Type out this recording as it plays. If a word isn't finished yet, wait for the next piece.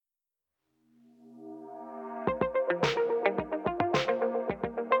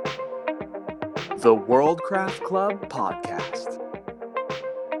The Worldcraft Club Podcast.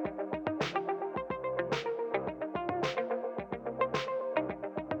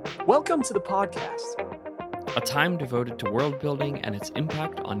 Welcome to the podcast, a time devoted to world building and its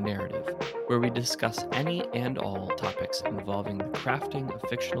impact on narrative, where we discuss any and all topics involving the crafting of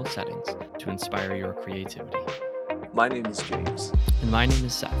fictional settings to inspire your creativity. My name is James. And my name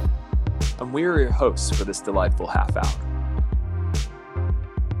is Seth. And we are your hosts for this delightful half hour.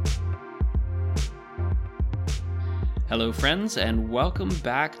 Hello, friends, and welcome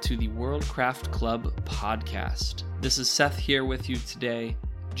back to the Worldcraft Club podcast. This is Seth here with you today.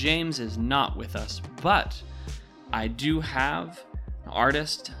 James is not with us, but I do have an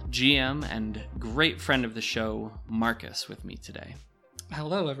artist, GM, and great friend of the show, Marcus, with me today.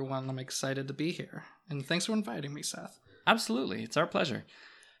 Hello, everyone. I'm excited to be here, and thanks for inviting me, Seth. Absolutely. It's our pleasure.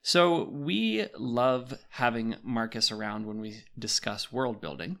 So we love having Marcus around when we discuss world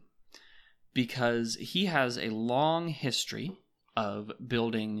building, because he has a long history of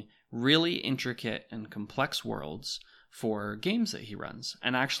building really intricate and complex worlds for games that he runs.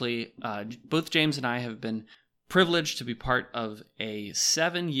 And actually, both James and I have been privileged to be part of a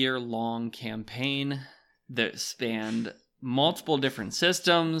 7-year-long campaign that spanned multiple different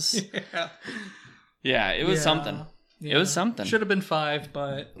systems. Yeah, it was something. Yeah. It was something. Should have been 5,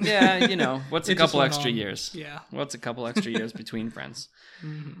 but... Yeah, you know, what's a It just couple went extra on. years? Yeah. What's a couple extra years between friends?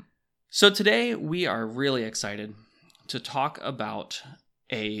 Mm-hmm. So today we are really excited to talk about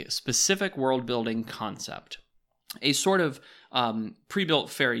a specific world building concept, a sort of pre-built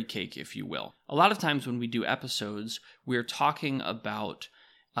fairy cake, if you will. A lot of times when we do episodes, we're talking about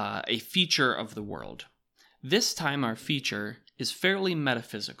a feature of the world. This time our feature is fairly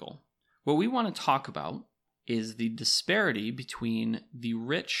metaphysical. What we want to talk about is the disparity between the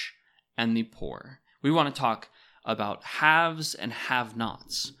rich and the poor. We want to talk about haves and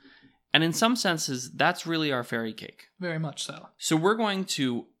have-nots. And in some senses, that's really our fairy cake. Very much so. So we're going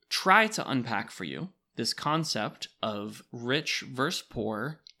to try to unpack for you this concept of rich versus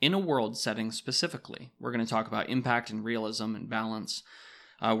poor in a world setting specifically. We're going to talk about impact and realism and balance.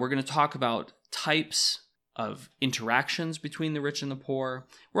 We're going to talk about types of interactions between the rich and the poor.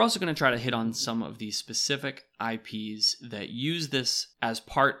 We're also going to try to hit on some of the specific IPs that use this as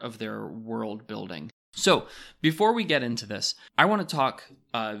part of their world building. So, before we get into this, I want to talk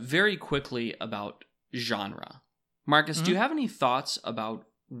very quickly about genre. Marcus, do you have any thoughts about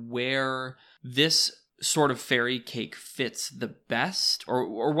where this sort of fairy cake fits the best,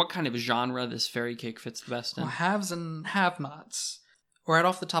 or what kind of genre this fairy cake fits the best in? Well, haves and have-nots, right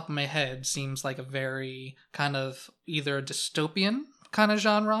off the top of my head, seems like a very kind of either a dystopian kind of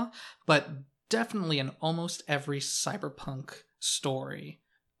genre, but definitely in almost every cyberpunk story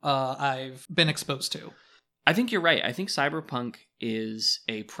I've been exposed to. I think you're right. I think cyberpunk is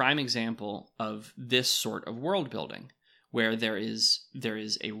a prime example of this sort of world building, where there is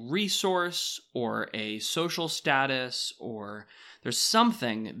a resource or a social status, or there's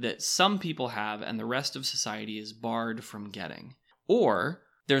something that some people have and the rest of society is barred from getting. Or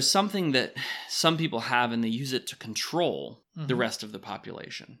there's something that some people have and they use it to control the rest of the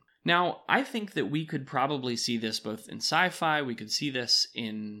population. Now, I think that we could probably see this both in sci-fi, we could see this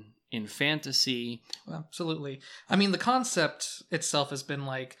in fantasy. Absolutely. I mean, the concept itself has been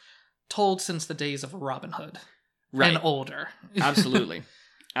told since the days of Robin Hood. Right. And older. Absolutely.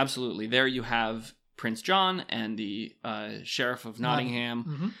 Absolutely. There you have Prince John and the Sheriff of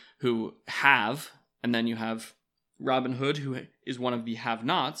Nottingham who have, and then you have Robin Hood, who is one of the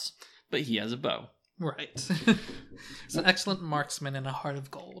have-nots, but he has a bow. Right. He's an excellent marksman and a heart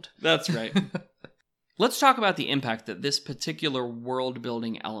of gold. That's right. Let's talk about the impact that this particular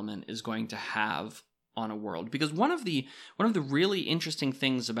world-building element is going to have on a world. Because one of the really interesting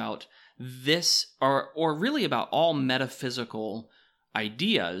things about this, or really about all metaphysical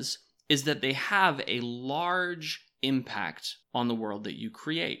ideas, is that they have a large impact on the world that you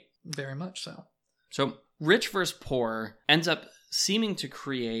create. Very much so. So, rich versus poor ends up seeming to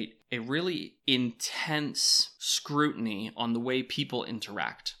create a really intense scrutiny on the way people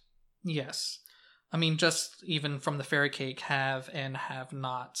interact. Yes. I mean, just even from the fairy cake have and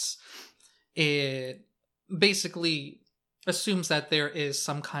have-nots, it basically assumes that there is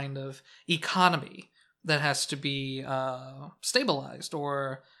some kind of economy that has to be stabilized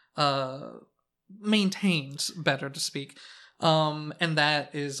or maintained, better to speak. And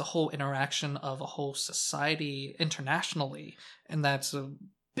that is a whole interaction of a whole society internationally. And that's a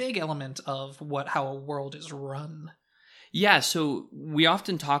big element of how a world is run. Yeah, so we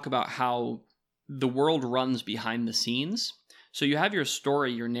often talk about how the world runs behind the scenes. So you have your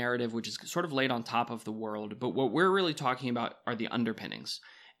story, your narrative, which is sort of laid on top of the world. But what we're really talking about are the underpinnings.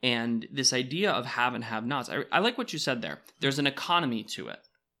 And this idea of have and have nots, I like what you said there. There's an economy to it,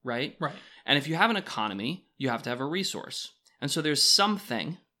 right? Right. And if you have an economy, you have to have a resource. And so there's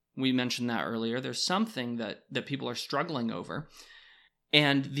something, we mentioned that earlier, there's something that people are struggling over.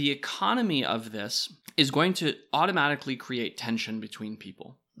 And the economy of this is going to automatically create tension between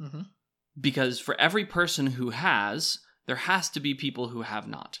people. Mm-hmm. Because for every person who has, there has to be people who have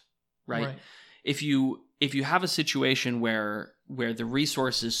not, right? If you have a situation where the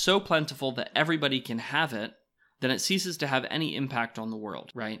resource is so plentiful that everybody can have it, then it ceases to have any impact on the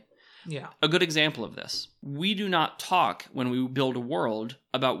world, right? Yeah. A good example of this. We do not talk when we build a world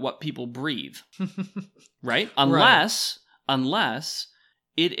about what people breathe, right? Unless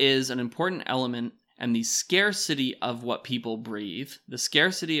it is an important element, and the scarcity of what people breathe, the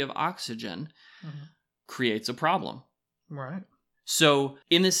scarcity of oxygen, creates a problem. Right. So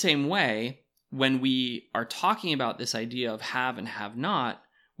in the same way, when we are talking about this idea of have and have not,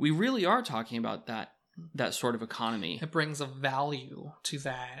 we really are talking about that sort of economy. It brings a value to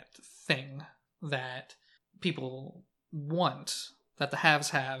that thing that people want, that the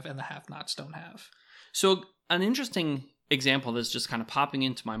haves have and the have-nots don't have. So an interesting example that's just kind of popping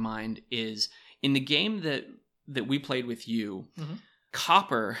into my mind is in the game that we played with you,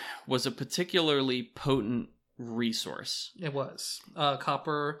 copper was a particularly potent resource. It was.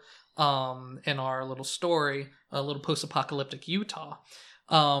 Copper, in our little story, a little post-apocalyptic Utah,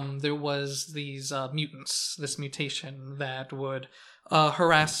 there was these mutants, this mutation that would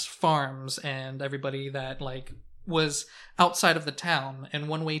harass farms and everybody that was outside of the town. And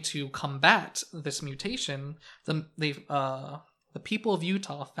one way to combat this mutation, the people of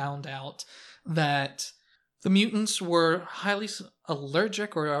Utah found out that the mutants were highly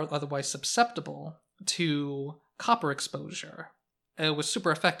allergic or otherwise susceptible to copper exposure. It was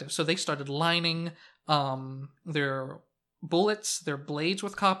super effective. So they started lining their bullets, their blades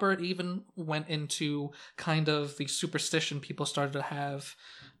with copper. It even went into kind of the superstition. People started to have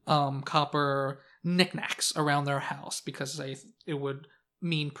copper knickknacks around their house because it would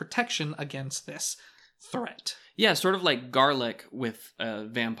mean protection against this threat. Yeah, sort of like garlic with a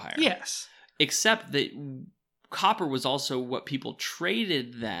vampire. Yes. Except that copper was also what people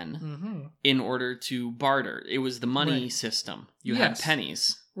traded then in order to barter. It was the money system. You had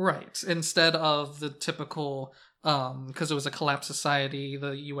pennies. Right. Instead of the typical, because it was a collapsed society,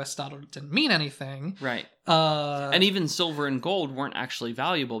 the US dollar didn't mean anything. Right. And even silver and gold weren't actually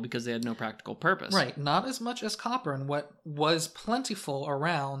valuable because they had no practical purpose. Right. Not as much as copper, and what was plentiful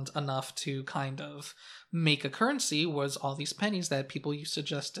around enough to kind of make a currency was all these pennies that people used to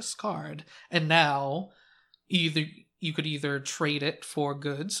just discard. And now you could either trade it for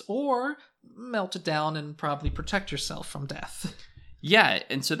goods or melt it down and probably protect yourself from death. Yeah,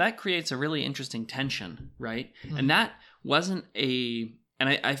 and so that creates a really interesting tension, right? And that wasn't and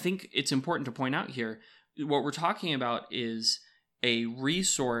I think it's important to point out here, what we're talking about is a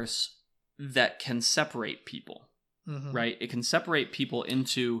resource that can separate people, right? It can separate people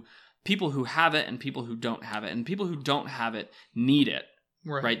into people who have it and people who don't have it, and people who don't have it need it,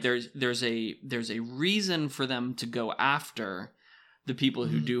 right? There's a reason for them to go after the people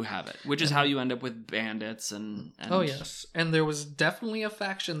who do have it, which is how you end up with bandits and oh yes, and there was definitely a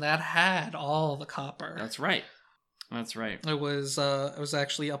faction that had all the copper. That's right. It was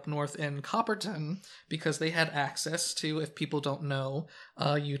actually up north in Copperton because they had access to, if people don't know,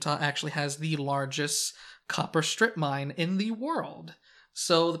 Utah actually has the largest copper strip mine in the world.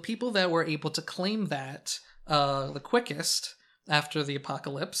 So the people that were able to claim that the quickest after the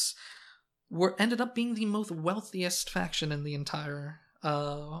apocalypse ended up being the most wealthiest faction in the entire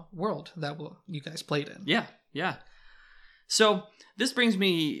world that you guys played in. Yeah. So this brings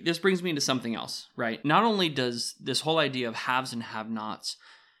me to something else, right? Not only does this whole idea of haves and have-nots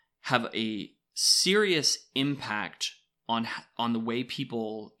have a serious impact on the way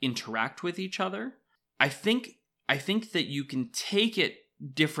people interact with each other, I think that you can take it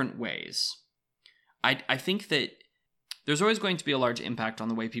different ways. I think that there's always going to be a large impact on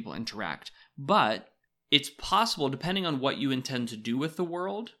the way people interact, but it's possible, depending on what you intend to do with the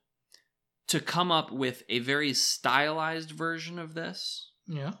world, to come up with a very stylized version of this.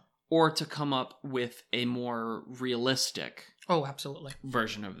 Yeah. Or to come up with a more realistic absolutely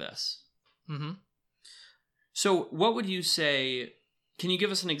version of this. Mm-hmm. So what would you say, can you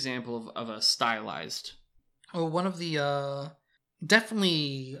give us an example of a stylized? One of the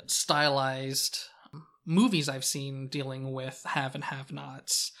definitely stylized movies I've seen dealing with have and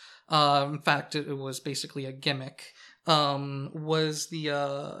have-nots, in fact it was basically a gimmick, was the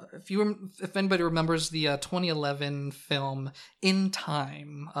if anybody remembers the 2011 film In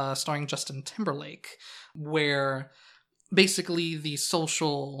Time, starring Justin Timberlake, where basically the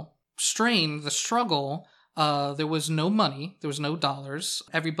social strain, the struggle, there was no money, there was no dollars.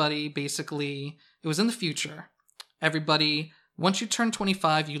 Everybody basically, it was in the future. Everybody, once you turned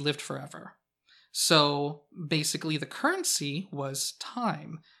 25, you lived forever. So basically the currency was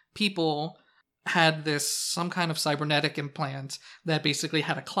time. People had some kind of cybernetic implant that basically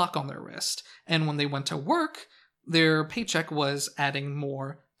had a clock on their wrist. And when they went to work, their paycheck was adding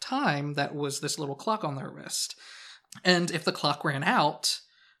more time that was this little clock on their wrist. And if the clock ran out,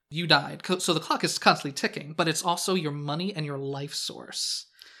 you died. So the clock is constantly ticking, but it's also your money and your life source.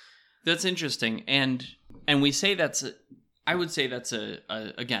 That's interesting. And we say I would say that's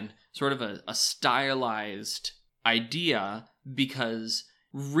again, sort of a stylized idea, because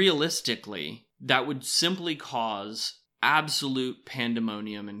realistically, that would simply cause absolute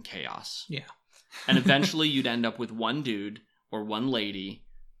pandemonium and chaos. Yeah. And eventually you'd end up with one dude or one lady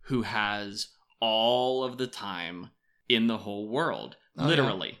who has all of the time in the whole world.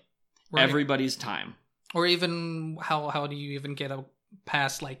 Literally. Yeah. Right. Everybody's time. Or even, how do you even get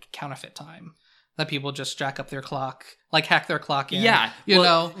past, like, counterfeit time? That people just jack up their clock, like hack their clock in. Yeah. You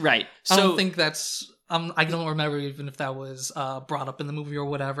know? Right. I don't think that's... I don't remember even if that was brought up in the movie or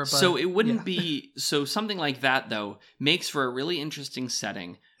whatever. But, so it wouldn't be... So something like that, though, makes for a really interesting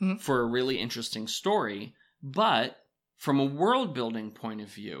setting, for a really interesting story. But from a world-building point of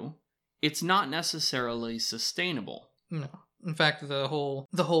view, it's not necessarily sustainable. No. In fact, the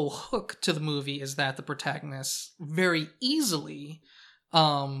whole hook to the movie is that the protagonist very easily...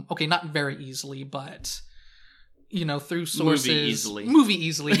 okay, not very easily, but... through sources... Movie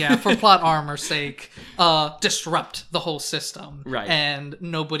easily, yeah, for plot armor's sake, disrupt the whole system. Right. And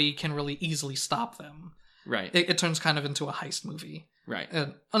nobody can really easily stop them. Right. It turns kind of into a heist movie. Right.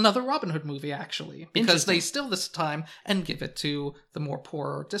 Another Robin Hood movie, actually. Because they steal this time and give it to the more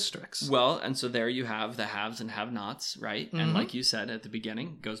poorer districts. Well, and so there you have the haves and have-nots, right? Mm-hmm. And like you said at the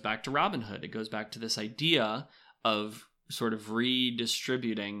beginning, it goes back to Robin Hood. It goes back to this idea of sort of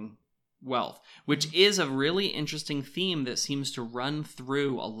redistributing wealth, which is a really interesting theme that seems to run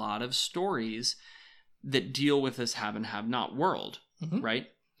through a lot of stories that deal with this have and have not world, right?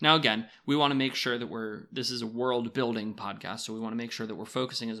 Now, again, we want to make sure that this is a world building podcast, so we want to make sure that we're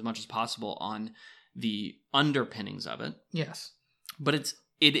focusing as much as possible on the underpinnings of it. Yes. But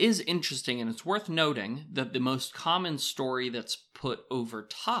it is interesting, and it's worth noting that the most common story that's put over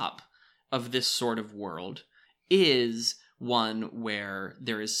top of this sort of world is one where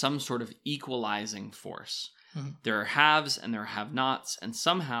there is some sort of equalizing force. There are haves and there are have-nots, and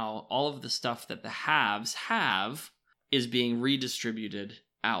somehow all of the stuff that the haves have is being redistributed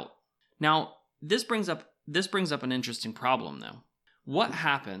out. Now, this brings up an interesting problem, though. What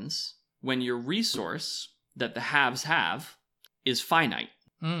happens when your resource that the haves have is finite,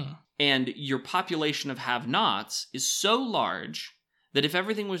 and your population of have-nots is so large that if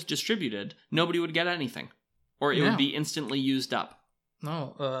everything was distributed, nobody would get anything, or it would be instantly used up?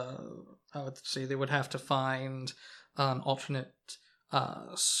 No, I would say they would have to find an alternate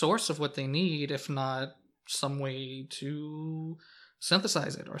source of what they need, if not some way to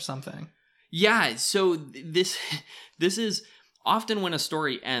synthesize it or something. Yeah, so this is often when a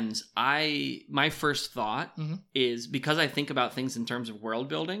story ends, my first thought is, because I think about things in terms of world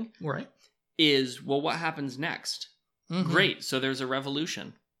building, right? Is, well, what happens next? Great, so there's a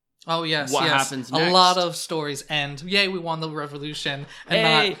revolution. Oh, yes. What happens next? A lot of stories end. Yay, we won the revolution.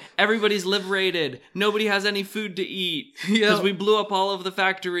 And everybody's liberated. Nobody has any food to eat because we blew up all of the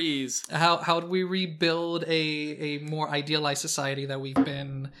factories. How do we rebuild a more idealized society that we've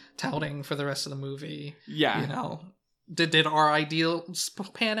been touting for the rest of the movie? Yeah. Did our ideals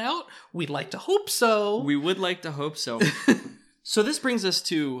pan out? We'd like to hope so. We would like to hope so. So this brings us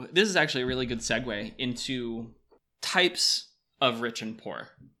to, this is actually a really good segue into types of rich and poor.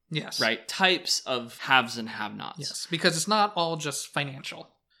 Yes. Right? Types of haves and have-nots. Yes, because it's not all just financial.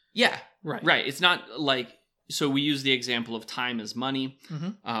 Yeah. Right. Right. It's not like, so we use the example of time as money.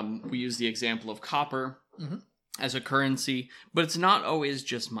 We use the example of copper as a currency, but it's not always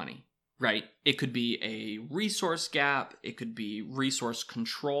just money, right? It could be a resource gap. It could be resource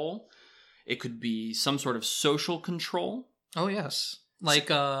control. It could be some sort of social control. Oh, yes.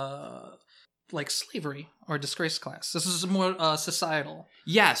 Like slavery or disgraced class. This is more societal.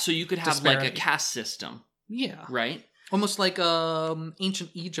 Yeah, so you could have disparity. like a caste system. Yeah. Right? Almost like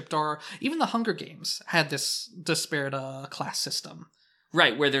ancient Egypt, or even the Hunger Games had this disparate class system.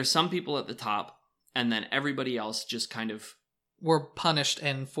 Right, where there's some people at the top, and then everybody else just kind of... were punished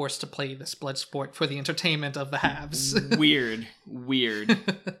and forced to play this blood sport for the entertainment of the haves. Weird.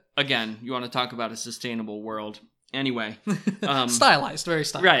 Again, you want to talk about a sustainable world. Anyway. Stylized, very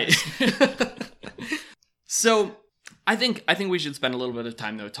stylized. Right. So, I think we should spend a little bit of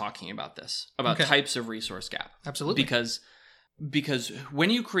time though talking about this, about Okay. types of resource gap. Absolutely. Because when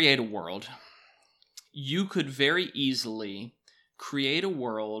you create a world, you could very easily create a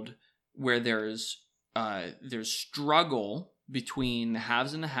world where there's struggle between the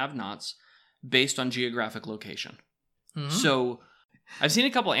haves and the have-nots based on geographic location. Mhm. So I've seen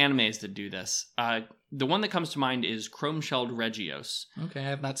a couple animes that do this. The one that comes to mind is Chrome-Shelled Regios. Okay, I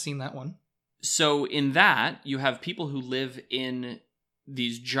have not seen that one. So in that, you have people who live in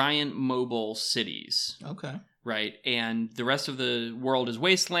these giant mobile cities, Okay. right? And the rest of the world is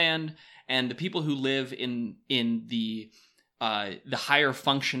wasteland, and the people who live in the higher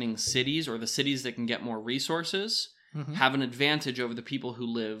functioning cities, or the cities that can get more resources, Mhm. have an advantage over the people who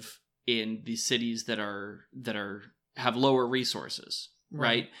live in the cities that have lower resources,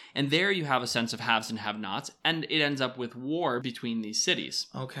 right? And there you have a sense of haves and have-nots, and it ends up with war between these cities.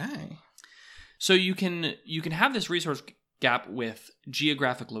 Okay. So you can have this resource gap with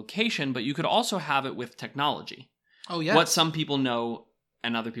geographic location, but you could also have it with technology. Oh, yes. What some people know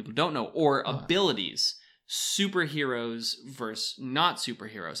and other people don't know, or Uh. abilities, superheroes versus not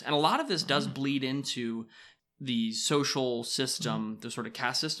superheroes. And a lot of this does bleed into the social system, the sort of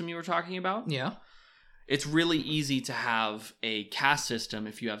caste system you were talking about. Yeah. It's really easy to have a caste system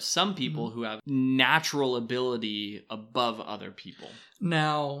if you have some people who have natural ability above other people.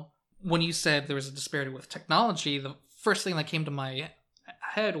 Now, when you said there was a disparity with technology, the first thing that came to my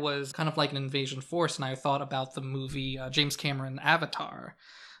head was kind of like an invasion force, and I thought about the movie James Cameron Avatar.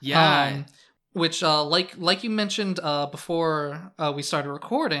 Yeah. Which, like you mentioned before we started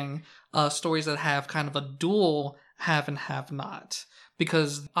recording, stories that have kind of a dual have and have not.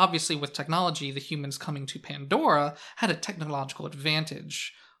 Because obviously with technology, the humans coming to Pandora had a technological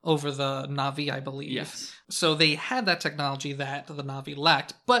advantage over the Na'vi, I believe. Yes. So they had that technology that the Na'vi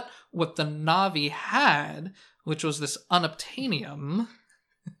lacked. But what the Na'vi had, which was this unobtainium...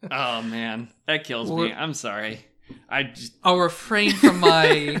 Oh man, that kills me. I'm sorry. I'll refrain from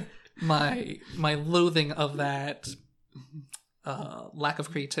my loathing of that lack of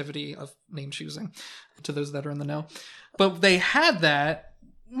creativity of name choosing to those that are in the know. But they had that,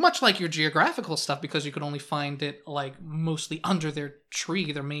 much like your geographical stuff, because you could only find it like mostly under their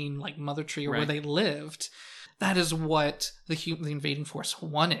tree, their main like mother tree, or where Right. they lived. That is what the invading force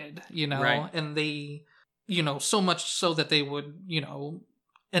wanted, Right. and they, so much so that they would,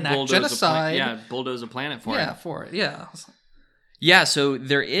 enact Bulldoze genocide. bulldoze a planet for Yeah, it. for it. Yeah. Yeah, so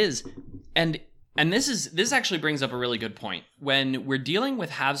there is, and this actually brings up a really good point. When we're dealing with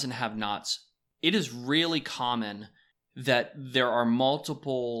haves and have-nots, it is really common that there are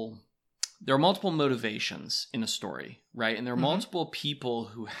multiple motivations in a story, right? And there are Mhm. multiple people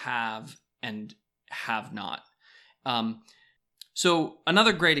who have and have not. So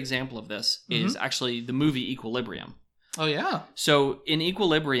another great example of this is actually the movie Equilibrium. Oh, yeah. So in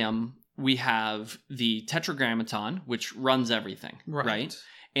Equilibrium, we have the Tetragrammaton, which runs everything, right?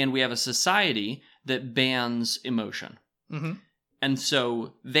 And we have a society that bans emotion. Mm-hmm. And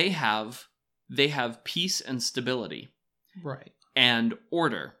so they have peace and stability Right. and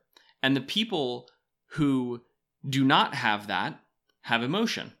order. And the people who do not have that have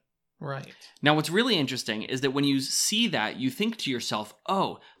emotion. Right. Now, what's really interesting is that when you see that, you think to yourself,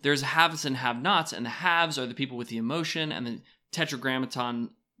 oh, there's haves and have-nots, and the haves are the people with the emotion, and the Tetragrammaton,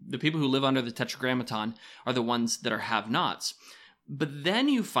 the people who live under the Tetragrammaton, are the ones that are have-nots. But then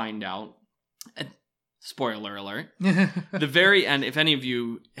you find out, spoiler alert, the very end, if any of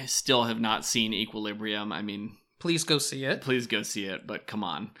you still have not seen Equilibrium, I mean, Please go see it. please go see it, but come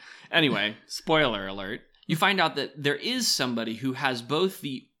on. Anyway, spoiler alert. You find out that there is somebody who has both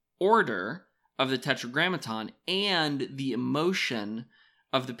the order of the Tetragrammaton and the emotion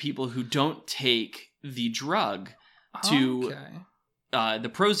of the people who don't take the drug to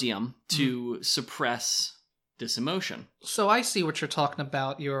the prosium to suppress this emotion. So I see what you're talking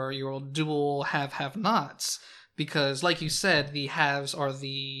about, your old dual have-nots, because like you said, the haves are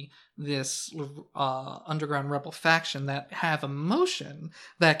this underground rebel faction that have emotion,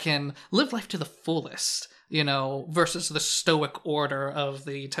 that can live life to the fullest, versus the stoic order of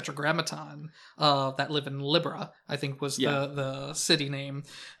the Tetragrammaton that live in Libra, I think was the city name.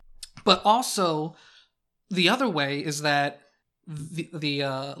 But also, the other way is that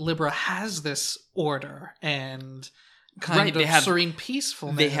the Libra has this order and kind of serene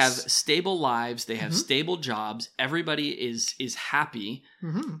peacefulness. They have stable lives. They have stable jobs. Everybody is happy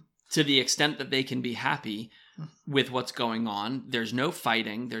to the extent that they can be happy with what's going on. There's no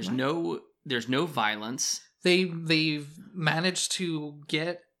fighting. There's no violence. They managed to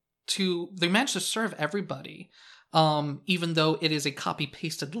serve everybody. even though it is a copy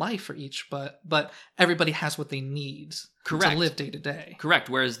pasted life for each, but everybody has what they need Correct. to live day to day. Correct.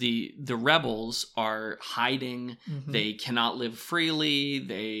 Whereas the rebels are hiding. Mhm. They cannot live freely.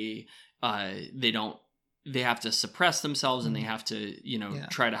 They don't. They have to suppress themselves, and they have to, Yeah.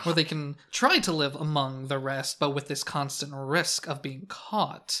 try to. Or they can try to live among the rest, but with this constant risk of being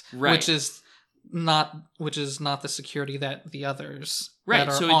caught, Right. which is not the security that the others Right, that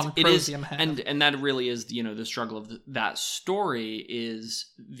are so on it is, Prosium have. and that really is, the struggle of that story is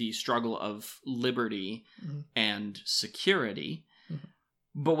the struggle of liberty Mhm. and security. Mhm.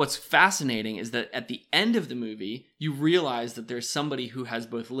 But what's fascinating is that at the end of the movie, you realize that there's somebody who has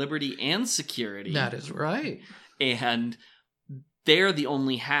both liberty and security, That is right. and they're the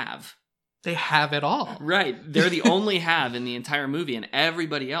only have. They have it all. Right, they're the only have in the entire movie, and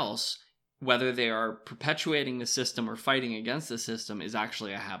everybody else, whether they are perpetuating the system or fighting against the system, is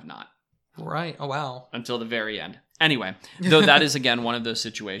actually a have-not. Right. Oh, wow. Until the very end. Anyway, though that is, again, one of those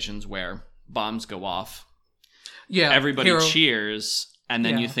situations where bombs go off, Yeah. everybody cheers, and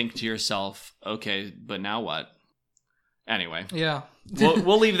then Yeah. you think to yourself, okay, but now what? Anyway, Yeah.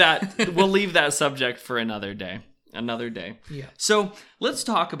 we'll leave that subject for another day. Yeah. So let's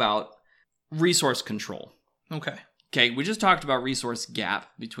talk about resource control. Okay. Okay, we just talked about resource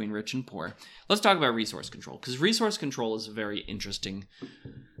gap between rich and poor. Let's talk about resource control, because resource control is a very interesting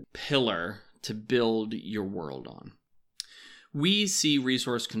pillar to build your world on. We see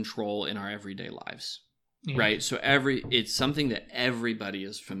resource control in our everyday lives, Yeah. right? So it's something that everybody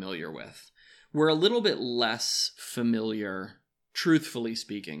is familiar with. We're a little bit less familiar, truthfully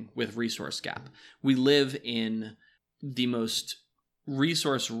speaking, with resource gap. We live in the most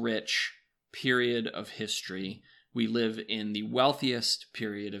resource-rich period of history. We live in the wealthiest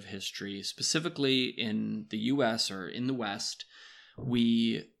period of history, specifically in the US or in the West.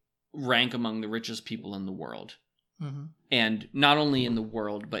 We rank among the richest people in the world. Mm-hmm. And not only in the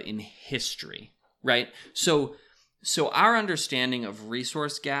world, but in history, right? So our understanding of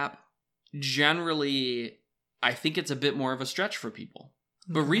resource gap, generally, I think it's a bit more of a stretch for people.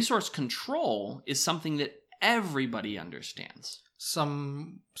 But resource control is something that everybody understands.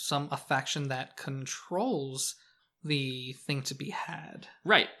 A faction that controls the thing to be had.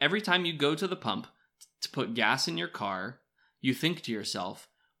 Right. Every time you go to the pump to put gas in your car, you think to yourself,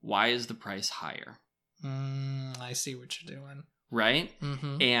 why is the price higher? I see what you're doing. Right?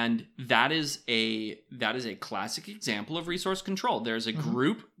 Mm-hmm. And that is a classic example of resource control. There's a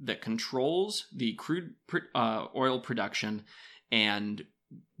group that controls the crude oil production, and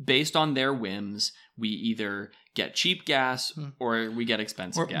based on their whims, we either get cheap gas or we get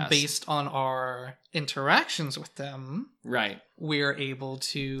expensive gas. Based on our interactions with them, right, we're able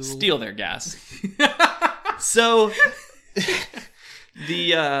to steal their gas. So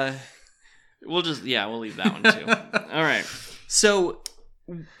we'll leave that one too. All right. So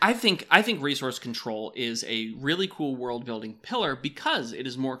I think resource control is a really cool world building pillar because it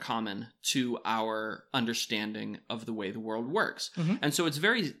is more common to our understanding of the way the world works. Mm-hmm. And so it's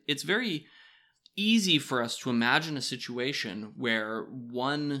very easy for us to imagine a situation where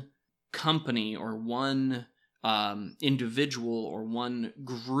one company or one individual or one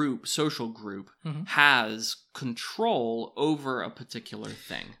group, social group, has control over a particular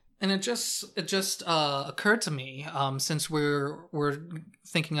thing. And it just occurred to me, since we're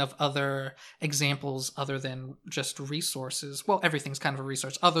thinking of other examples other than just resources. Well, everything's kind of a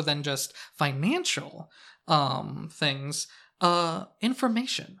resource, other than just financial things.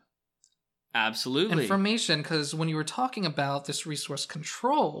 Information. Absolutely. Information, because when you were talking about this resource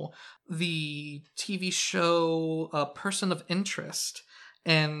control, the TV show Person of Interest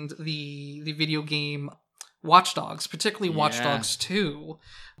and the video game Watch Dogs, particularly Watch Dogs 2,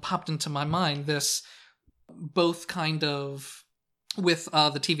 popped into my mind. This both kind of, with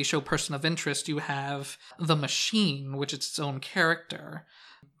the TV show Person of Interest, you have the machine, which is its own character.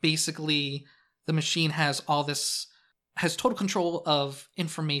 Basically, the machine has total control of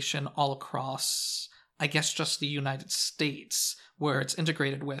information all across, I guess, just the United States, where it's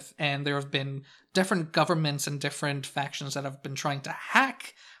integrated with. And there have been different governments and different factions that have been trying to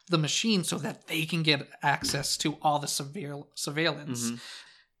hack the machine so that they can get access to all the surveillance.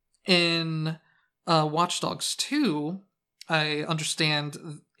 In Watch Dogs 2, I understand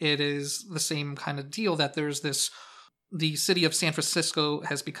it is the same kind of deal, that there's the city of San Francisco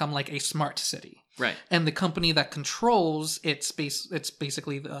has become like a smart city. Right. And the company that controls it's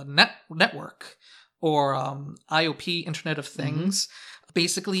basically the network, or IOP, Internet of Things,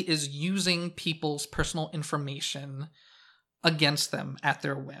 basically is using people's personal information against them at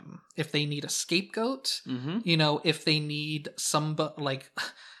their whim. If they need a scapegoat, if they need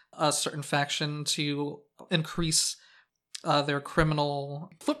a certain faction to increase their criminal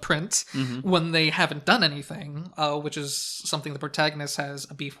footprint when they haven't done anything, which is something the protagonist has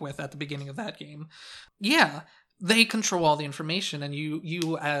a beef with at the beginning of that game. Yeah, they control all the information, and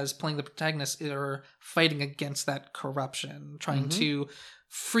you as playing the protagonist are fighting against that corruption, trying to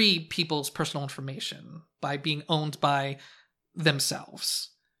free people's personal information by being owned by themselves.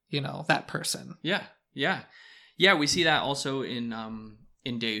 That person. Yeah. We see that also in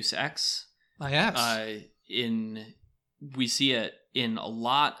Deus Ex. Yes. We see it in a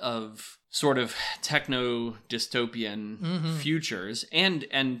lot of sort of techno dystopian futures,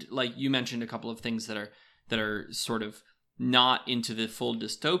 and like you mentioned, a couple of things that are sort of not into the full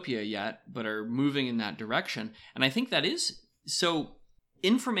dystopia yet, but are moving in that direction. And I think that is so.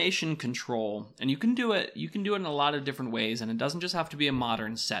 Information control, and you can do it in a lot of different ways, and it doesn't just have to be a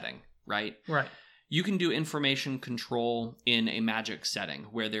modern setting, right? Right. You can do information control in a magic setting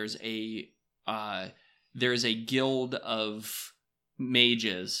where there's a guild of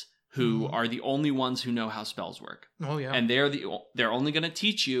mages who are the only ones who know how spells work. Oh yeah. And they're only going to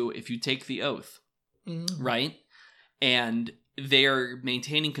teach you if you take the oath, right? And they're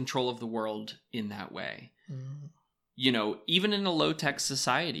maintaining control of the world in that way. Even in a low-tech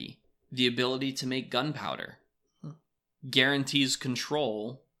society, the ability to make gunpowder guarantees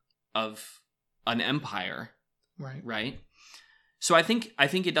control of an empire. Right? So I think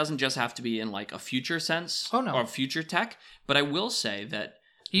it doesn't just have to be in like a future sense or future tech, but I will say that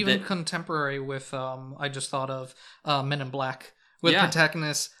even contemporary with I just thought of Men in Black with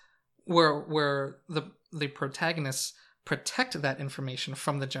protagonists where the protagonists protect that information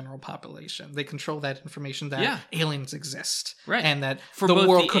from the general population. They control that information that aliens exist, right? And that the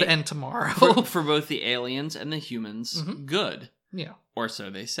world could end tomorrow. for both the aliens and the humans, good. Yeah. Or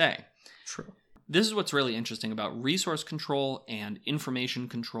so they say. True. This is what's really interesting about resource control and information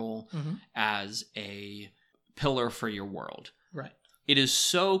control as a pillar for your world. Right. It is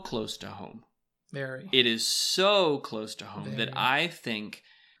so close to home. Very. It is so close to home that I think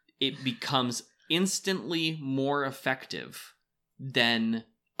it becomes instantly more effective than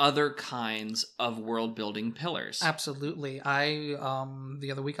other kinds of world building pillars. Absolutely. I the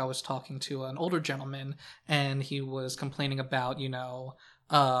other week I was talking to an older gentleman, and he was complaining about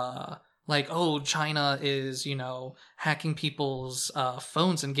China is hacking people's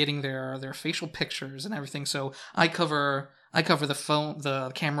phones and getting their facial pictures and everything. So I cover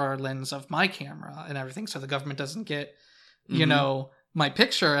the camera lens of my camera and everything, so the government doesn't get my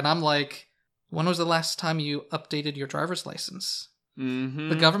picture. And I'm like, when was the last time you updated your driver's license?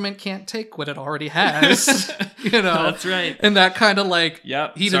 The government can't take what it already has. That's right. And that kind of like,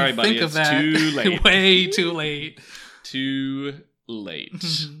 yep. He didn't think of that. Too late. Way too late. Too late.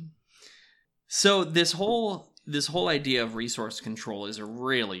 So this whole idea of resource control is a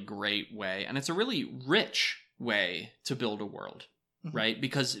really great way, and it's a really rich way to build a world, right?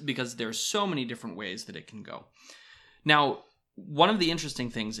 Because there's so many different ways that it can go. Now, one of the interesting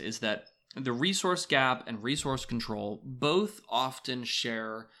things is that the resource gap and resource control both often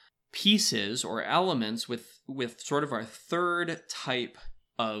share pieces or elements with sort of our third type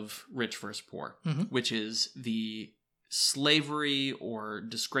of rich versus poor, which is the slavery or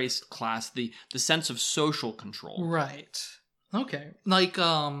disgraced class, the sense of social control. Right. Okay. Like,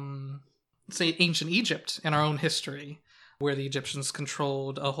 say ancient Egypt in our own history, where the Egyptians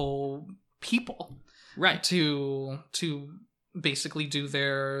controlled a whole people. Right. To basically do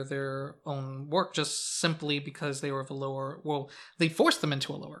their own work just simply because they were of a lower, they forced them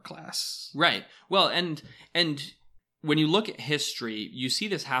into a lower class. Right. Well, and when you look at history, you see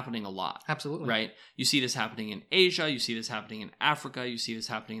this happening a lot. Absolutely. Right? You see this happening in Asia, you see this happening in Africa, you see this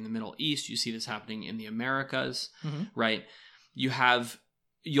happening in the Middle East, you see this happening in the Americas, right?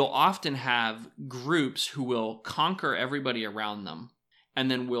 You'll often have groups who will conquer everybody around them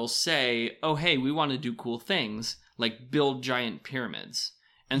and then will say, oh, hey, we want to do cool things like build giant pyramids.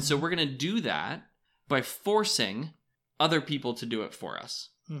 And so we're going to do that by forcing other people to do it for us.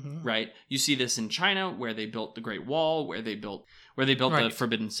 Right? You see this in China, where they built the Great Wall, where they built the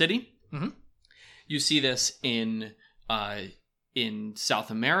Forbidden City. You see this in South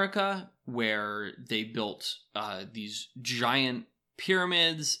America, where they built these giant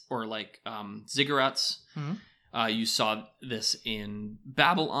pyramids or like ziggurats. You saw this in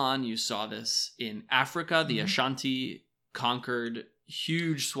Babylon. You saw this in Africa. The Ashanti conquered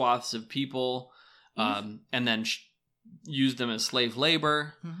huge swaths of people and then used them as slave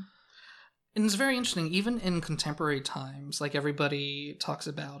labor. And it's very interesting, even in contemporary times, like everybody talks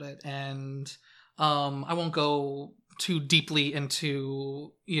about it, and I won't go too deeply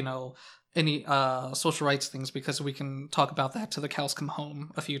into, any social rights things, because we can talk about that till the cows come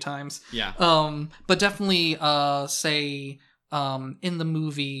home a few times. Yeah. But definitely say in the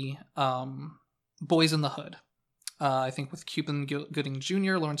movie Boys in the Hood. I think with Cuban Gooding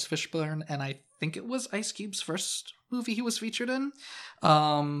Jr., Lawrence Fishburne, and I think it was Ice Cube's first movie he was featured in.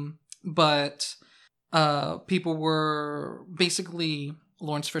 But people were basically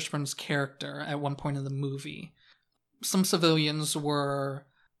Lawrence Fishburne's character at one point in the movie. Some civilians were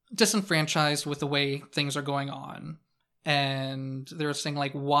disenfranchised with the way things are going on. And they were saying,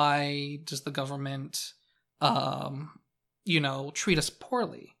 like, why does the government, treat us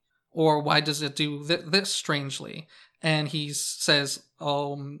poorly? Or why does it do this strangely? And he says,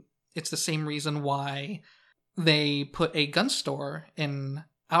 it's the same reason why they put a gun store in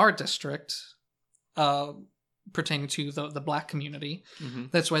our district, pertaining to the black community. Mm-hmm.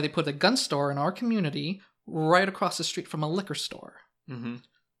 That's why they put a gun store in our community right across the street from a liquor store. Mm-hmm.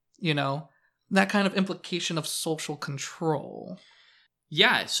 That kind of implication of social control.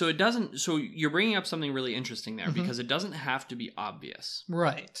 Yeah, so you're bringing up something really interesting there, Mm-hmm. because it doesn't have to be obvious.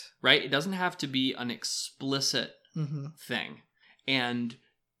 Right. Right? It doesn't have to be an explicit Mm-hmm. thing. And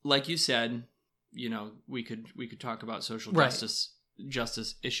like you said, we could talk about social Right.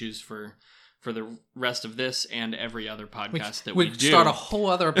 justice issues for the rest of this and every other podcast that we we do. Start a whole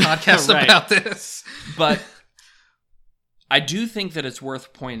other podcast Right. about this. But I do think that it's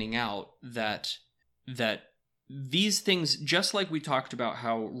worth pointing out that these things, just like we talked about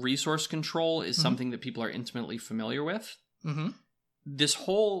how resource control is Mhm. something that people are intimately familiar with, Mm-hmm. this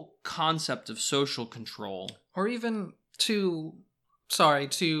whole concept of social control, Or even to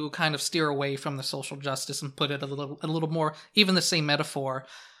kind of steer away from the social justice and put it a little more, even the same metaphor,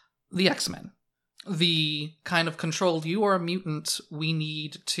 the X-Men. The kind of control, you are a mutant, we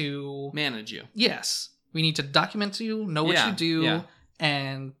need to... manage you. Yes. We need to document you, know what Yeah, you do, yeah.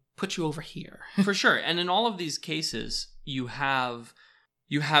 and put you over here. For sure. And in all of these cases, you have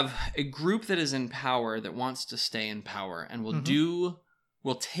a group that is in power that wants to stay in power and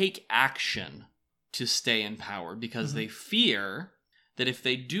will take action to stay in power, because Mhm. they fear that if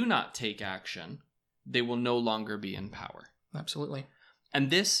they do not take action, they will no longer be in power. Absolutely. And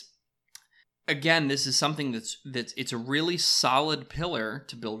this is something it's a really solid pillar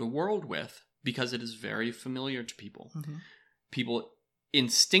to build a world with, because it is very familiar to people. Mm-hmm. People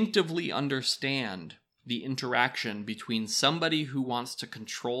instinctively understand the interaction between somebody who wants to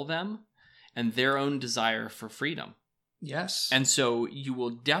control them and their own desire for freedom. Yes. And so you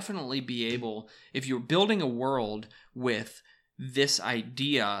will definitely be able, if you're building a world with this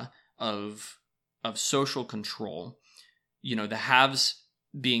idea of social control, the haves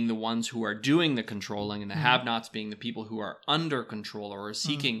being the ones who are doing the controlling, and the have-nots being the people who are under control or are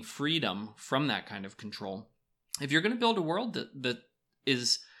seeking freedom from that kind of control. If you're going to build a world that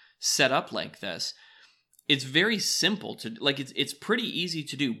is set up like this, it's very simple to, it's pretty easy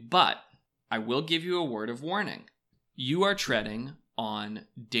to do, but I will give you a word of warning. You are treading on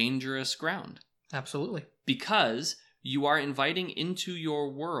dangerous ground. Absolutely. Because you are inviting into your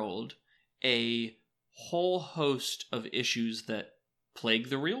world a whole host of issues that plague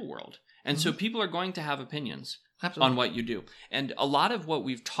the real world. And so people are going to have opinions Absolutely. on what you do. And a lot of what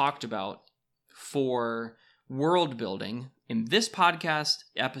we've talked about for world building in this podcast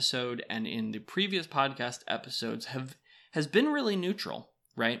episode and in the previous podcast episodes has been really neutral,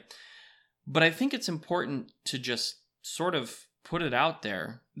 right? But I think it's important to just sort of put it out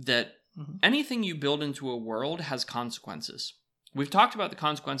there that anything you build into a world has consequences. We've talked about the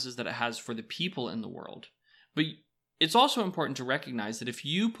consequences that it has for the people in the world, but it's also important to recognize that if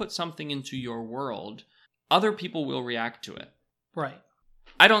you put something into your world, other people will react to it. Right.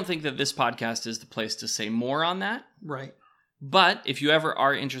 I don't think that this podcast is the place to say more on that. Right. But if you ever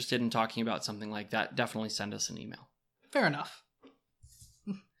are interested in talking about something like that, definitely send us an email. Fair enough.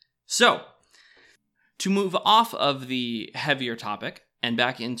 So, to move off of the heavier topic and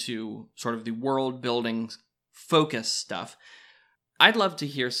back into sort of the world building focus stuff, I'd love to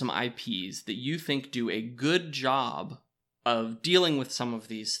hear some IPs that you think do a good job of dealing with some of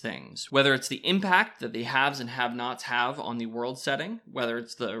these things, whether it's the impact that the haves and have-nots have on the world setting, whether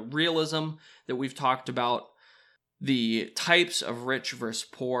it's the realism that we've talked about, the types of rich versus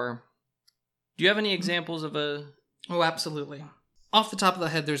poor. Do you have any examples of a... Oh, absolutely. Off the top of the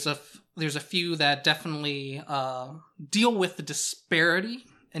head, there's a few that definitely deal with the disparity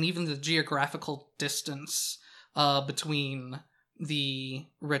and even the geographical distance between the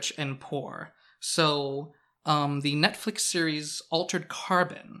rich and poor. So, the Netflix series Altered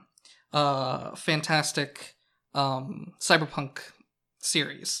Carbon, fantastic cyberpunk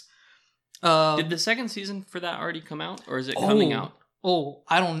series. Did the second season for that already come out, or is it coming out? Oh,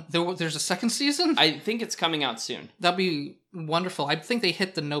 I don't. There's a second season. I think it's coming out soon. That'd be wonderful. I think they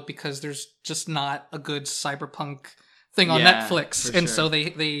hit the note because there's just not a good cyberpunk thing on Netflix, and so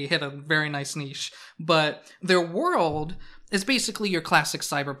they hit a very nice niche. But their world is basically your classic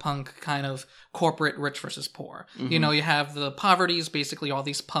cyberpunk kind of corporate rich versus poor. Mm-hmm. You know, you have the poverty is basically all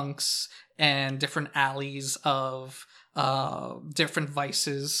these punks and different alleys of different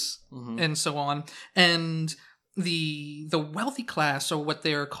vices and so on, and the wealthy class, or what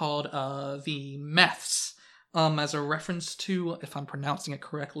they're called, the meths, as a reference to, if I'm pronouncing it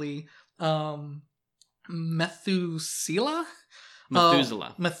correctly, Methuselah,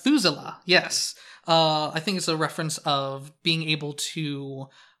 yes. I think it's a reference of being able to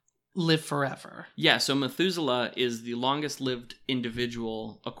live forever. Yeah, so Methuselah is the longest lived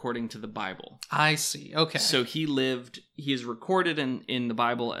individual according to the Bible. I see. Okay. So he is recorded in the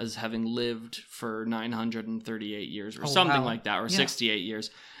Bible as having lived for 938 years or something like that, or 68 years.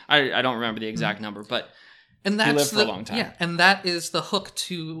 I don't remember the exact number, but and that's he lived for a long time. Yeah, and that is the hook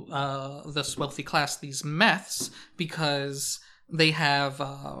to this wealthy class, these meths, because they have,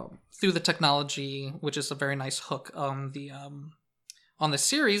 through the technology, which is a very nice hook on the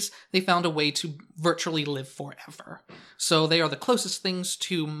series, they found a way to virtually live forever. So they are the closest things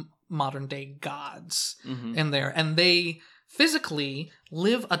to modern day gods in there. And they physically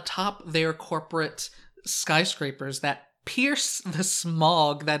live atop their corporate skyscrapers that pierce the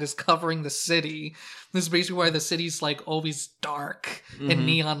smog that is covering the city. This is basically why the city's like always dark and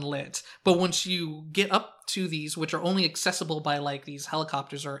neon lit. But once you get up to these, which are only accessible by like these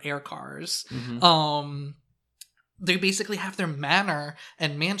helicopters or air cars, they basically have their manor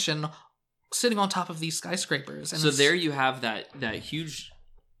and mansion sitting on top of these skyscrapers. And so there you have that huge,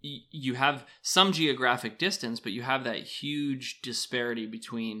 you have some geographic distance, but you have that huge disparity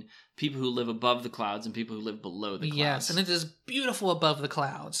between people who live above the clouds and people who live below the clouds. Yes, and it is beautiful above the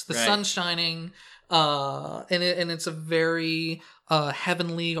clouds. The sun's shining, and it's a very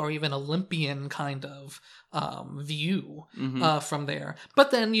heavenly or even Olympian kind of view from there. But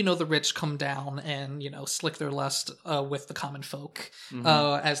then, you know, the rich come down and, you know, slick their lust with the common folk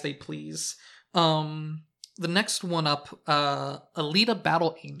as they please. The next one up, Alita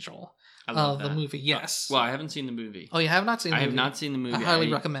Battle Angel. I love that. The movie, yes. Well, I haven't seen the movie. Oh, you have not seen the movie? I have not seen the movie. I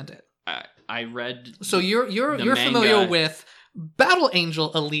highly recommend it. I read. So you're familiar with Battle Angel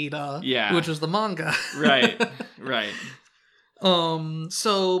Alita, which was the manga. Right.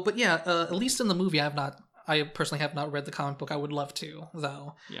 But yeah, at least in the movie, I personally have not read the comic book. I would love to,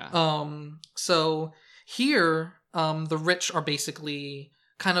 though. Yeah. So here, the rich are basically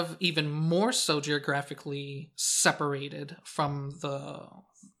kind of even more so geographically separated from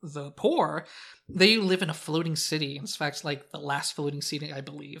the poor. They live in a floating city. In fact, like the last floating city, I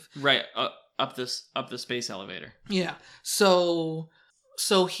believe. Right. Up the space elevator. Yeah. So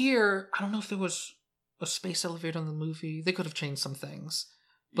here, I don't know if there was a space elevator in the movie. They could have changed some things.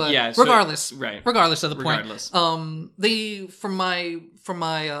 But yeah, regardless of the regardless. point, they, from my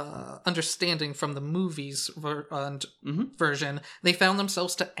understanding from the movies version, they found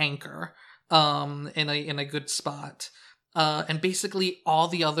themselves to anchor in a good spot, and basically all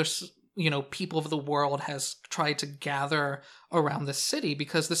the other people of the world has tried to gather around the city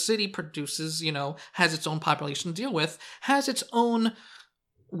because the city produces, has its own population to deal with, has its own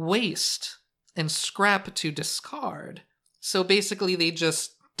waste and scrap to discard. So basically, they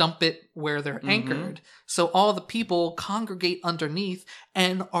just dump it where they're anchored. So all the people congregate underneath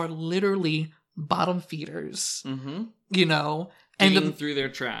and are literally bottom feeders. Digging through their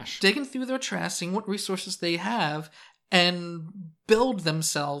trash, seeing what resources they have, and build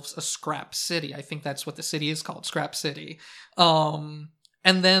themselves a scrap city. I think that's what the city is called, Scrap City. And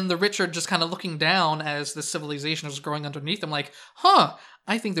then the rich are just kind of looking down as the civilization is growing underneath them, like,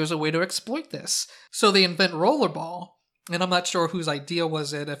 I think there's a way to exploit this. So they invent rollerball. And I'm not sure whose idea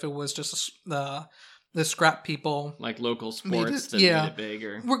was it, if it was just the scrap people. Like local sports made it big.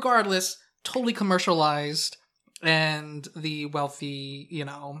 Or... Regardless, totally commercialized. And the wealthy,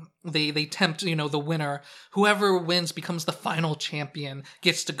 they tempt, the winner. Whoever wins becomes the final champion,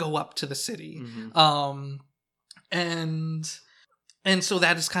 gets to go up to the city. And so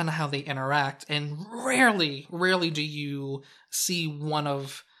that is kind of how they interact. And rarely do you see one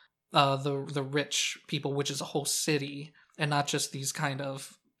of the rich people, which is a whole city, and not just these kind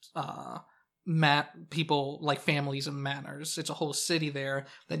of people like families and manors. It's a whole city there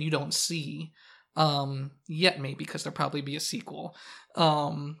that you don't see yet, maybe because there'll probably be a sequel.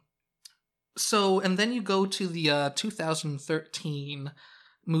 So, and then you go to the 2013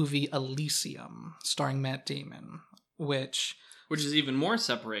 movie Elysium, starring Matt Damon, which Which is even more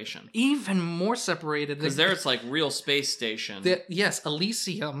separation. Even more separated. Because there it's like real space station. Yes,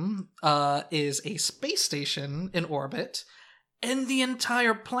 Elysium is a space station in orbit, and the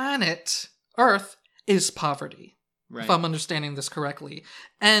entire planet, Earth, is poverty. Right. If I'm understanding this correctly.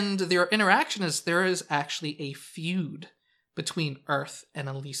 And their interaction is there is actually a feud between Earth and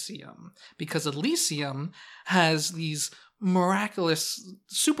Elysium. Because Elysium has these miraculous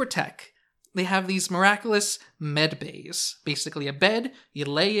super tech. They have these miraculous med bays. Basically a bed you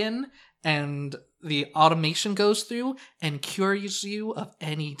lay in and the automation goes through and cures you of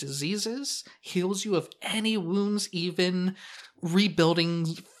any diseases, heals you of any wounds, even rebuilding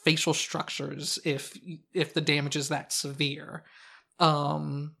facial structures if the damage is that severe.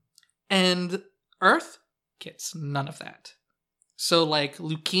 And Earth gets none of that. So like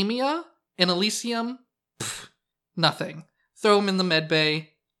leukemia in Elysium, nothing. Throw them in the med bay,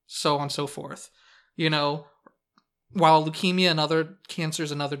 so on and so forth. While leukemia and other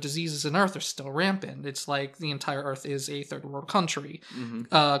cancers and other diseases in Earth are still rampant. It's like the entire Earth is a third world country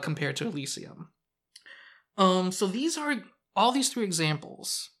compared to Elysium. So all these three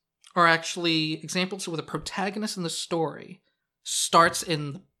examples are actually examples where the protagonist in the story starts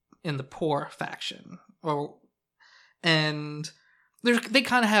in the poor faction, and they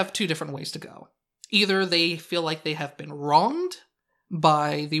kind of have two different ways to go. Either they feel like they have been wronged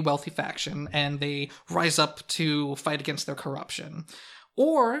by the wealthy faction and they rise up to fight against their corruption,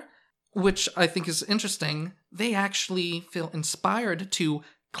 or, which I think is interesting, they actually feel inspired to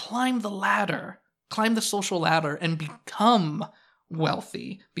climb the social ladder and become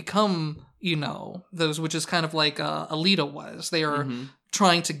wealthy, become, those, which is kind of like Alita was. They are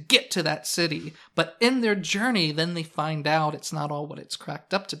trying to get to that city, but in their journey, then they find out it's not all what it's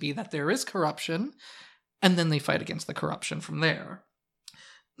cracked up to be, that there is corruption, and then they fight against the corruption from there.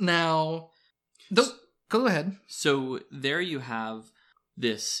 Now, go ahead. So there you have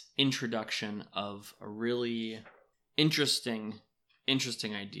this introduction of a really interesting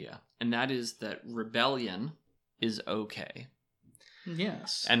idea, and that is that rebellion is okay.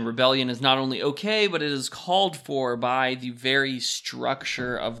 Yes. And rebellion is not only okay, but it is called for by the very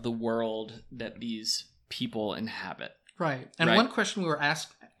structure of the world that these people inhabit. Right. And one question we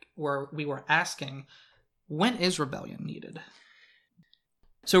were asking, when is rebellion needed?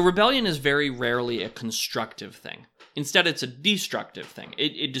 So rebellion is very rarely a constructive thing. Instead, it's a destructive thing.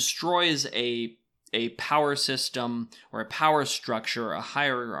 It destroys a power system or a power structure, or a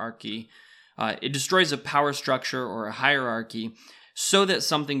hierarchy. It destroys a power structure or a hierarchy so that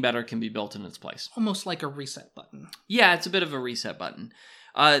something better can be built in its place. Almost like a reset button. Yeah, it's a bit of a reset button.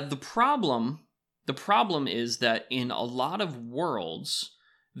 The problem is that in a lot of worlds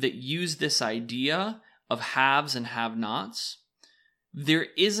that use this idea of haves and have-nots, there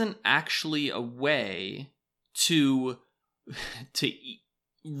isn't actually a way to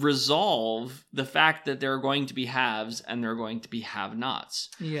resolve the fact that there are going to be haves and there are going to be have-nots.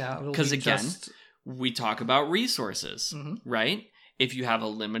 Yeah. Because again, we talk about resources, right? If you have a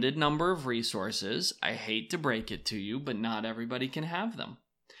limited number of resources, I hate to break it to you, but not everybody can have them.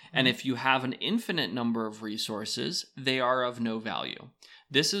 And if you have an infinite number of resources, they are of no value.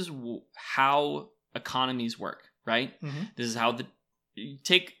 This is how economies work, right? This is how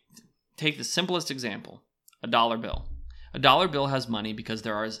take the simplest example, a dollar bill. A dollar bill has money because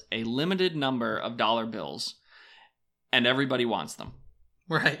there is a limited number of dollar bills and everybody wants them.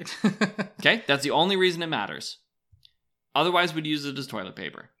 Right. Okay? That's the only reason it matters. Otherwise, we'd use it as toilet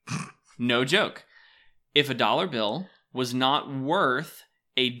paper. No joke. If a dollar bill was not worth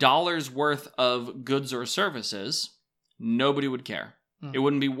 $1's worth of goods or services, nobody would care. It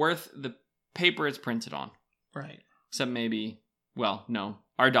wouldn't be worth the paper it's printed on. Right. Except maybe, well, no.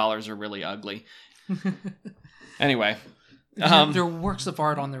 Our dollars are really ugly. Anyway. They're works of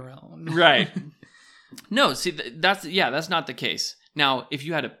art on their own. Right. No, see, that's not the case. Now, if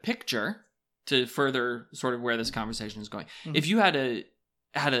you had a picture, to further sort of where this conversation is going, if you had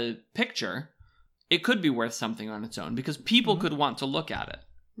a picture, it could be worth something on its own because people could want to look at it.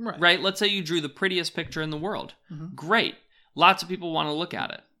 Right? Let's say you drew the prettiest picture in the world. Great. Lots of people want to look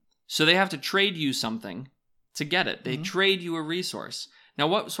at it. So they have to trade you something to get it. They trade you a resource. Now,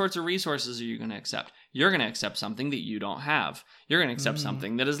 what sorts of resources are you going to accept? You're going to accept something that you don't have. You're going to accept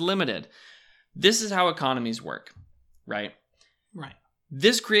something that is limited. This is how economies work, right? Right.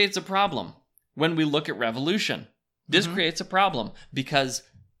 This creates a problem when we look at revolution. This creates a problem because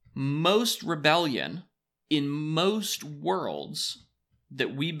most rebellion in most worlds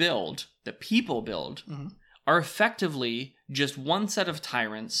that we build, that people build, are effectively just one set of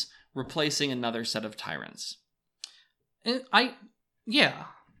tyrants replacing another set of tyrants. Yeah,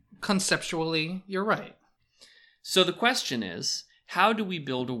 conceptually, you're right. So the question is, how do we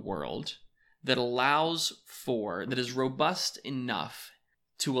build a world that that is robust enough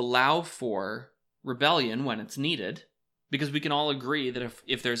to allow for rebellion when it's needed? Because we can all agree that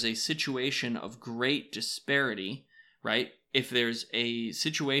if there's a situation of great disparity, right? If there's a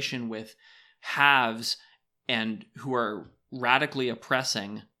situation with haves and who are radically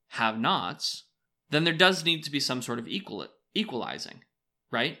oppressing have-nots, then there does need to be some sort of equalizing,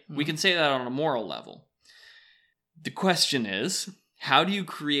 right? Mm-hmm. We can say that on a moral level. The question is, how do you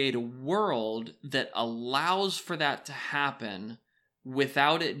create a world that allows for that to happen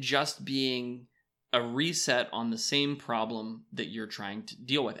without it just being a reset on the same problem that you're trying to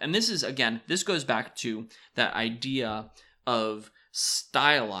deal with? And this is, again, this goes back to that idea of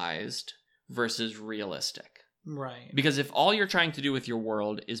stylized versus realistic. Right. Because if all you're trying to do with your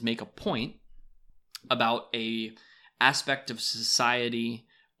world is make a point about a aspect of society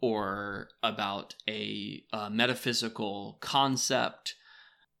or about a metaphysical concept,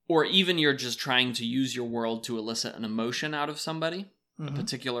 or even you're just trying to use your world to elicit an emotion out of somebody, a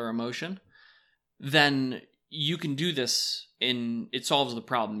particular emotion, then you can do this it solves the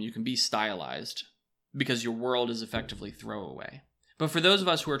problem. You can be stylized because your world is effectively throwaway. But for those of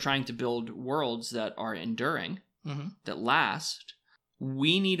us who are trying to build worlds that are enduring, that last,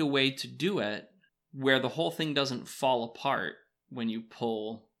 we need a way to do it where the whole thing doesn't fall apart when you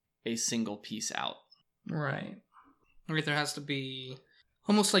pull a single piece out. Right. Right. There has to be,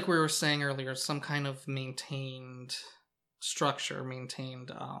 almost like we were saying earlier, some kind of maintained structure,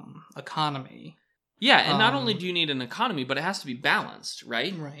 maintained economy. Yeah, and not only do you need an economy, but it has to be balanced,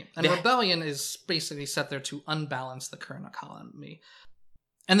 right? Right. And rebellion is basically set there to unbalance the current economy.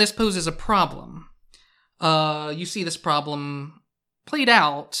 And this poses a problem. You see this problem played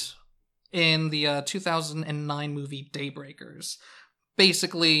out in the 2009 movie Daybreakers.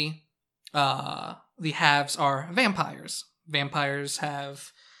 Basically, the haves are vampires. Vampires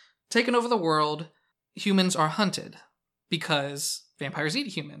have taken over the world. Humans are hunted because vampires eat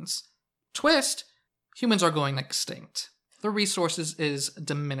humans. Twist, humans are going extinct. The resources is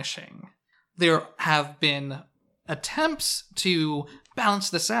diminishing. There have been attempts to balance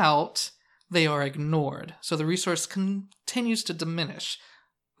this out. They are ignored. So the resource continues to diminish.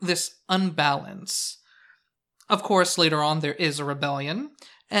 This unbalance. Of course, later on, there is a rebellion.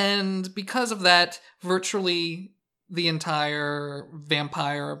 And because of that, virtually the entire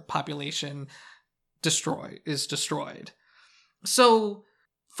vampire population is destroyed. So,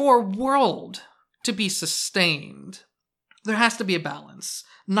 for a world to be sustained, there has to be a balance.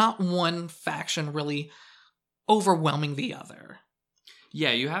 Not one faction really overwhelming the other.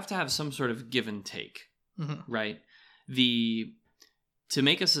 Yeah, you have to have some sort of give and take, right? To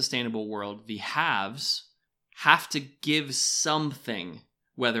make a sustainable world, the haves have to give something,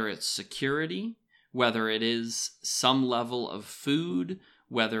 whether it's security, whether it is some level of food,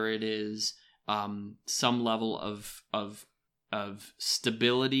 whether it is some level of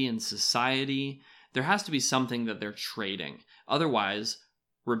stability in society. There has to be something that they're trading. Otherwise,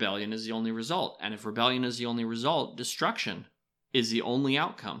 rebellion is the only result. And if rebellion is the only result, destruction is the only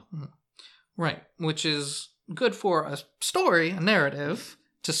outcome. Right, which is good for a story, a narrative,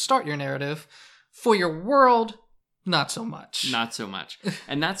 to start your narrative. For your world, not so much. Not so much.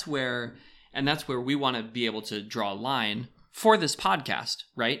 And that's where we want to be able to draw a line for this podcast,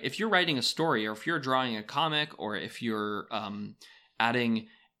 right? If you're writing a story, or if you're drawing a comic, or if you're adding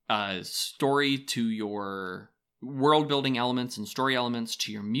a story to your world building elements and story elements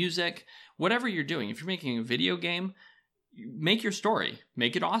to your music, whatever you're doing, if you're making a video game, make your story,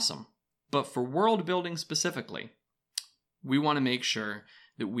 make it awesome. But for world building specifically, we want to make sure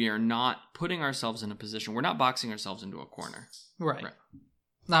that we are not putting ourselves in a position, we're not boxing ourselves into a corner. Right.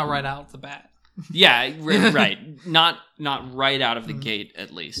 Not right out the bat. Yeah, right. Not right out of the gate,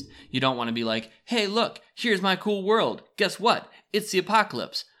 at least. You don't want to be like, hey, look, here's my cool world. Guess what? It's the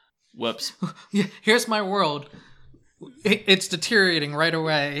apocalypse. Whoops. Yeah, here's my world. It's deteriorating right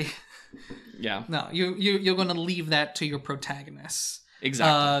away. Yeah. No, you're going to leave that to your protagonists.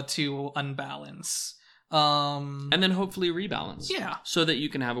 Exactly. To unbalance. And then hopefully rebalance. Yeah. So that you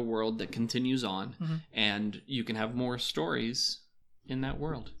can have a world that continues on, and you can have more stories in that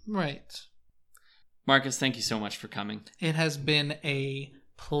world. Right. Marcus, thank you so much for coming. It has been a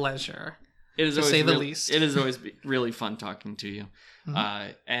pleasure. It is, to say the least. It has always been really fun talking to you,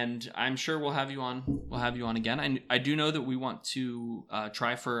 and I'm sure we'll have you on. We'll have you on again. I do know that we want to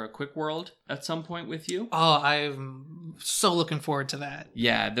try for a quick world at some point with you. Oh, I'm so looking forward to that.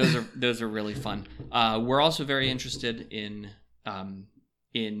 Yeah, those are really fun. We're also very interested in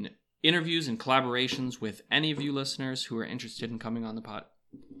interviews and collaborations with any of you listeners who are interested in coming on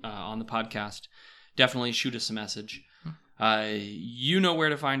the podcast. definitely shoot us a message. You know where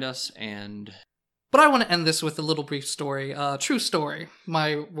to find us, and... But I want to end this with a little brief story, true story,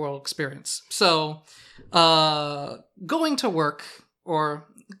 my world experience. So, going to work, or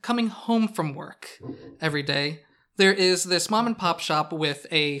coming home from work every day, there is this mom and pop shop with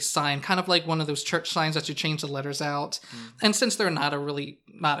a sign, kind of like one of those church signs that you change the letters out. And since they're not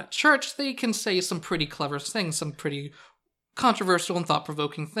a church, they can say some pretty clever things, some pretty controversial and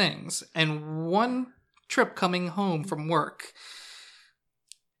thought-provoking things. And one trip coming home from work,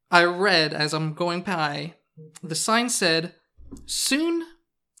 I read as I'm going by, the sign said, "Soon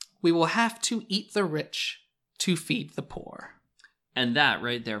we will have to eat the rich to feed the poor." And that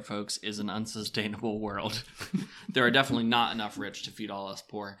right there, folks, is an unsustainable world. There are definitely not enough rich to feed all us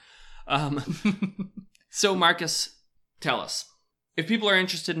poor. So, Marcus, tell us, if people are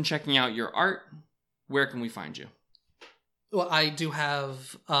interested in checking out your art, where can we find you? Well, I do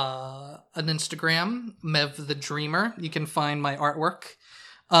have an Instagram, Mev the Dreamer. You can find my artwork.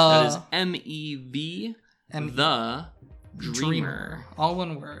 That is MEV, the Dreamer. All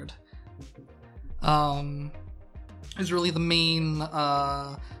one word. Is really the main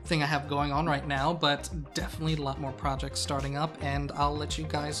thing I have going on right now, but definitely a lot more projects starting up, and I'll let you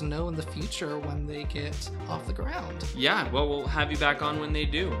guys know in the future when they get off the ground. Yeah, well, we'll have you back on when they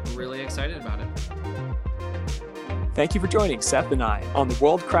do. We're really excited about it. Thank you for joining Seth and I on the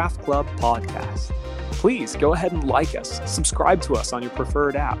World Craft Club podcast. Please go ahead and like us, subscribe to us on your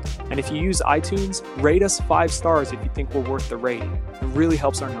preferred app, and if you use iTunes, rate us 5 stars if you think we're worth the rating. It really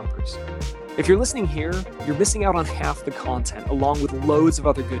helps our numbers. If you're listening here, you're missing out on half the content along with loads of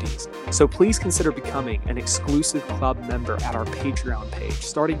other goodies, so please consider becoming an exclusive club member at our Patreon page,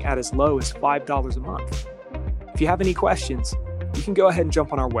 starting at as low as $5 a month. If you have any questions, you can go ahead and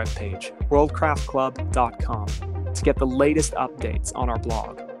jump on our webpage, worldcraftclub.com, to get the latest updates on our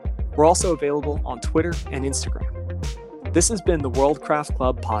blog. We're also available on Twitter and Instagram. This has been the World Craft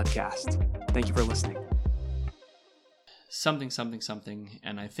Club podcast. Thank you for listening. Something,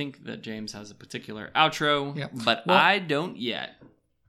 and I think that James has a particular outro, Yep. but I don't yet.